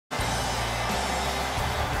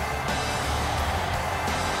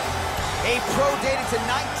A pro dated to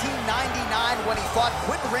 1999 when he fought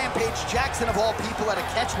Quentin Rampage Jackson, of all people, at a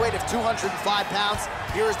catch weight of 205 pounds.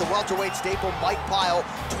 Here is the welterweight staple, Mike Pyle.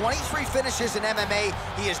 23 finishes in MMA.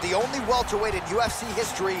 He is the only welterweight in UFC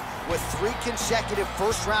history with 3 consecutive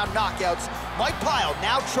first-round knockouts. Mike Pyle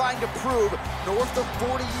now trying to prove, north of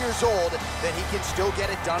 40 years old, that he can still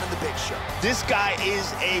get it done in the big show. This guy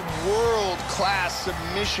is a world-class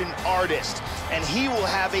submission artist, and he will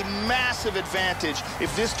have a massive advantage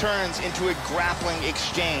if this turns into a grappling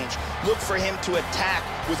exchange. Look for him to attack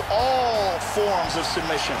with all forms of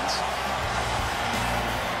submissions.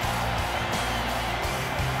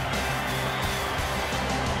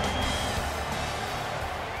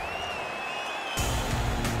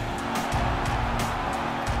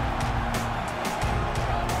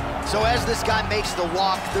 So as this guy makes the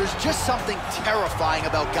walk, there's just something terrifying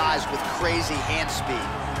about guys with crazy hand speed.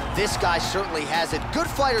 This guy certainly has it. Good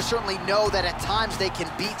fighters certainly know that at times they can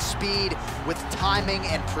beat speed with timing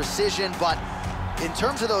and precision, but in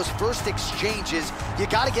terms of those first exchanges, you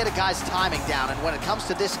gotta get a guy's timing down, and when it comes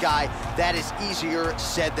to this guy, that is easier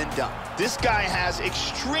said than done. This guy has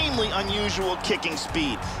extremely unusual kicking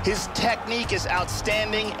speed. His technique is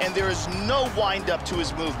outstanding, and there is no wind-up to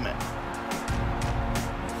his movement.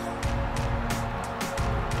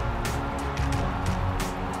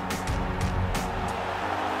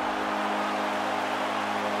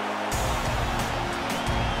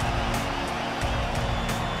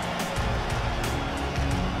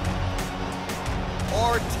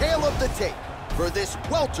 Our tale of the tape for this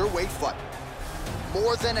welterweight fight.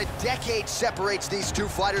 More than a decade separates these two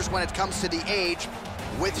fighters when it comes to the age,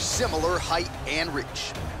 with similar height and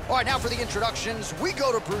reach. All right, now for the introductions, we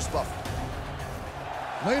go to Bruce Buffer.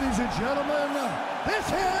 Ladies and gentlemen, this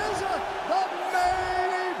is the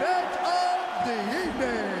main event of the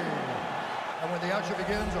evening. And when the action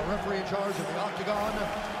begins, our referee in charge of the octagon,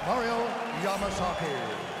 Mario Yamasaki.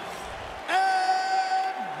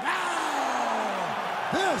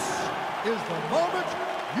 This is the moment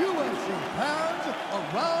UFC fans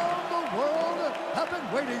around the world have been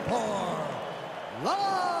waiting for.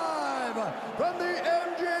 Live from the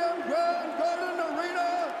MGM Grand Garden Arena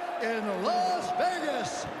in Las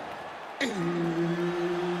Vegas. It's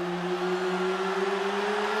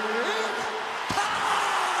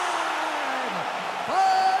time! 5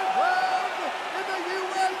 rounds in the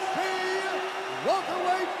UFC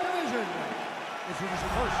welterweight division.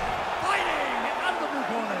 Introducing first, fighting out of the blue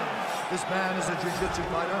corner. This man is a jiu-jitsu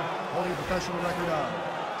fighter holding a professional record of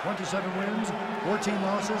 27 wins, 14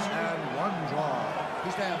 losses, and 1 draw.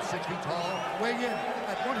 He stands 6 feet tall, weighing in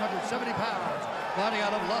at 170 pounds. Fighting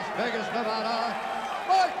out of Las Vegas, Nevada,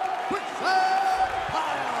 Mike Pyle.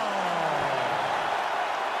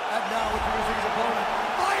 And now introducing his opponent,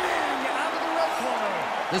 fighting out of the red corner.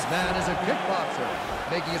 This man is a kickboxer,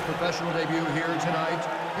 making his professional debut here tonight.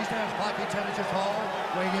 He stands 5 feet 10 inches tall,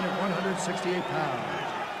 weighing in at 168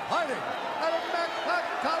 pounds. Fighting out of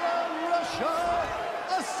Makala, Russia,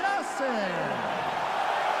 Assassin.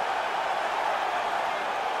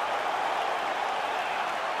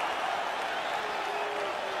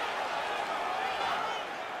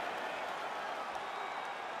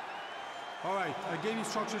 All right, I gave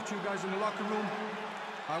instructions to you guys in the locker room.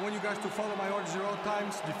 I want you guys to follow my orders at all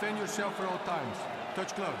times, defend yourself at all times.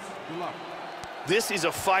 Touch gloves. Good luck. This is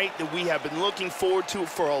a fight that we have been looking forward to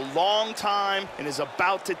for a long time and is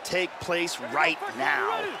about to take place right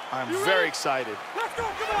now. I'm very excited.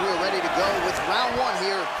 We're ready to go with round 1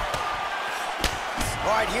 here. All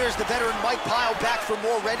right, here's the veteran Mike Pyle back for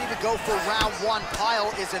more, ready to go for round 1.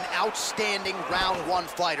 Pyle is an outstanding round 1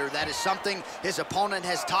 fighter. That is something his opponent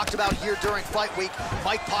has talked about here during fight week.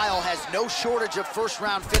 Mike Pyle has no shortage of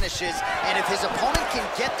first-round finishes, and if his opponent can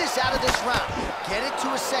get this out of this round, get it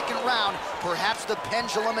to a second round, perhaps the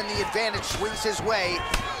pendulum and the advantage swings his way.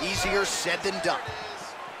 Easier said than done.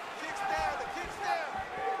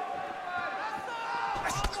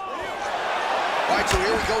 All right, so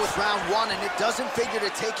here we go with round 1, and it doesn't figure to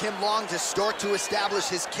take him long to start to establish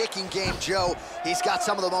his kicking game, Joe. He's got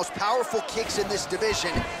some of the most powerful kicks in this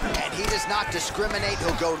division, and he does not discriminate.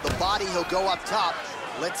 He'll go to the body, he'll go up top.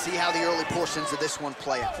 Let's see how the early portions of this one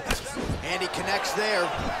play out. And he connects there.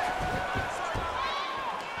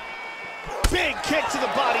 Big kick to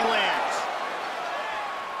the body lands.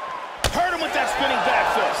 Hurt him with that spinning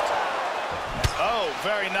back fist. Oh,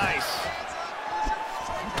 very nice.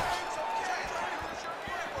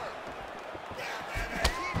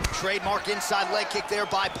 Trademark inside leg kick there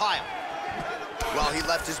by Pyle. Well, he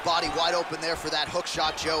left his body wide open there for that hook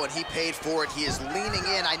shot, Joe, and he paid for it. He is leaning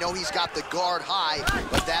in. I know he's got the guard high,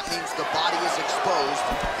 but that means the body is exposed,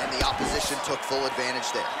 and the opposition took full advantage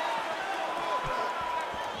there.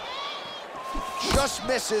 Just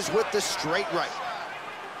misses with the straight right.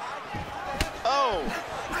 Oh.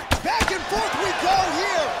 Back and forth we go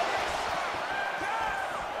here.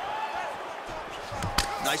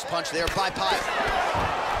 Nice punch there by Pyle.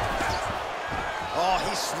 Oh,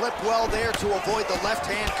 he slipped well there to avoid the left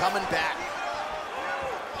hand coming back.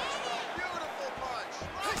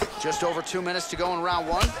 Just over 2 minutes to go in round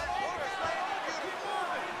one.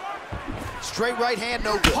 Straight right hand,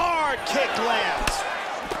 no good. Hard kick lands.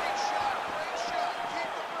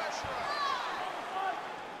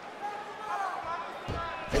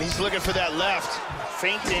 And he's looking for that left.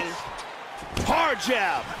 Feinting. Hard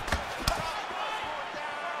jab.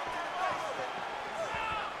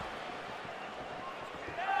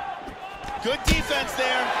 Good defense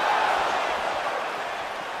there.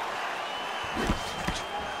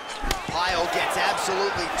 Pyle gets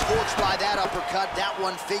absolutely torched by that uppercut. That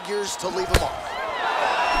one figures to leave him off.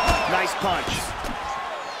 Nice punch.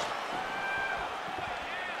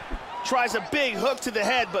 Tries a big hook to the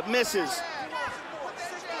head, but misses.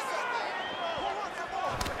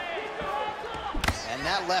 And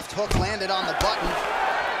that left hook landed on the button.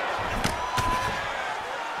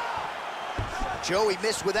 Joey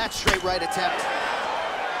missed with that straight right attempt.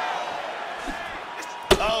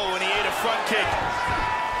 Oh, and he ate a front kick.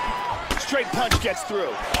 Straight punch gets through.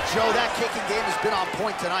 Joe, that kicking game has been on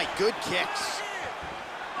point tonight. Good kicks.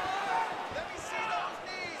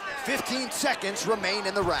 15 seconds remain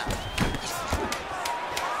in the round.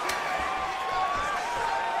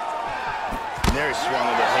 There he swung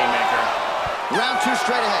with a haymaker. Round two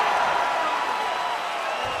straight ahead.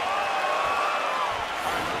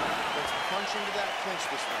 Let's punch into that clinch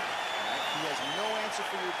this round. Right? He has no answer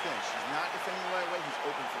for your clinch. He's not defending the right way. He's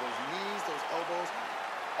open for those knees, those elbows.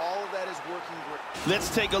 All of that is working great. Let's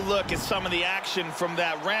take a look at some of the action from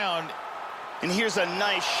that round. And here's a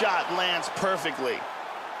nice shot, lands perfectly.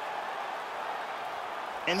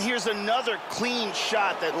 And here's another clean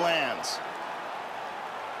shot that lands.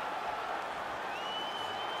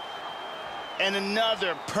 And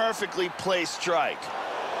another perfectly placed strike.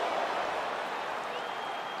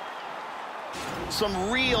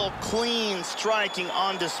 Some real clean striking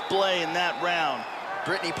on display in that round.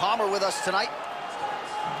 Brittany Palmer with us tonight.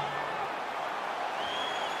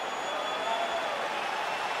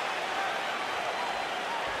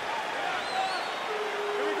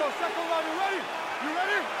 Here we go, second round, you ready? You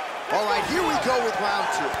ready? All right, here we go with round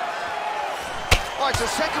two. All right, so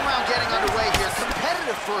second round getting underway here.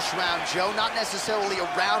 Competitive first round, Joe. Not necessarily a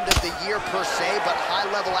round of the year per se, but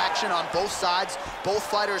high-level action on both sides. Both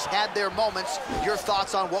fighters had their moments. Your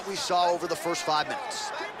thoughts on what we saw over the first 5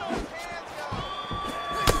 minutes?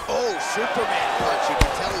 Oh, Superman punch. You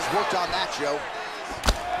can tell he's worked on that, Joe.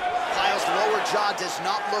 Pyle's lower jaw does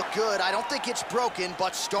not look good. I don't think it's broken,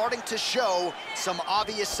 but starting to show some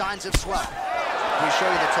obvious signs of swelling. Can we show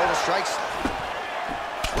you the total strikes?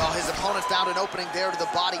 Well, his opponent found an opening there to the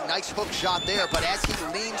body. Nice hook shot there, but as he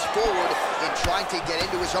leans forward in trying to get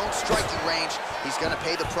into his own striking range, he's going to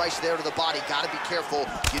pay the price there to the body. Got to be careful.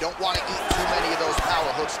 You don't want to eat too many of those power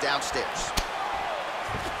hooks downstairs.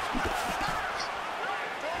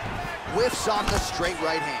 Whiffs on the straight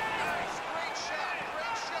right hand.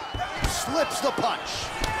 Slips the punch.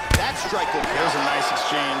 That strike will count. There's a nice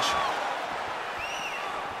exchange.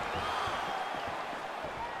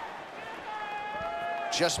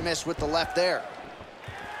 Just missed with the left there.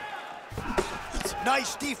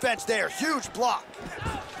 Nice defense there. Huge block.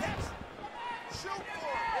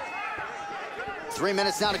 3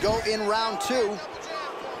 minutes now to go in round two.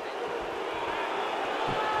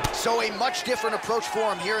 So a much different approach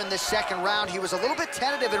for him here in this second round. He was a little bit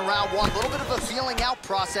tentative in round one, a little bit of a feeling out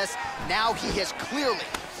process. Now he has clearly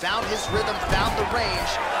found his rhythm, found the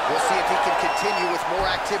range. We'll see if he can continue with more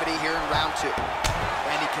activity here in round two.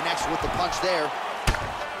 And he connects with the punch there.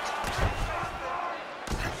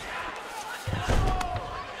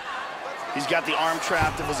 He's got the arm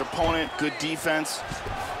trapped of his opponent. Good defense.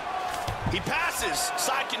 He passes.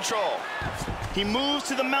 Side control. He moves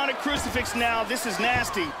to the mounted crucifix now. This is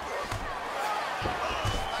nasty.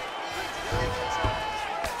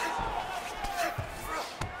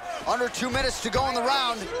 Under 2 minutes to go in the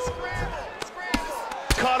round.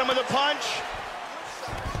 Caught him with a punch.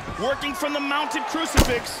 Working from the mounted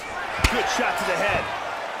crucifix. Good shot to the head.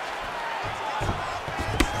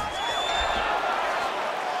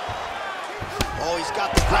 Oh, he's got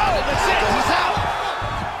the ground. Oh, that's it. He's out.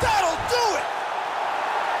 That'll do it.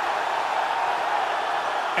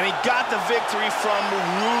 And he got the victory from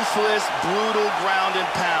ruthless, brutal ground and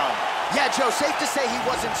pound. Yeah, Joe, safe to say he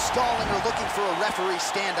wasn't stalling or looking for a referee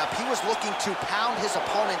stand-up. He was looking to pound his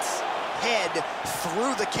opponent's head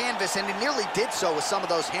through the canvas, and he nearly did so with some of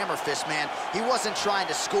those hammer fists, man. He wasn't trying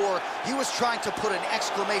to score. He was trying to put an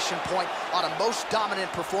exclamation point on a most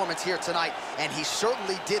dominant performance here tonight, and he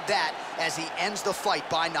certainly did that as he ends the fight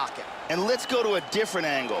by knockout. And let's go to a different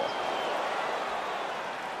angle.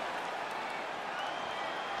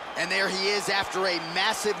 And there he is after a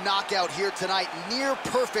massive knockout here tonight. Near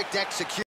perfect execution.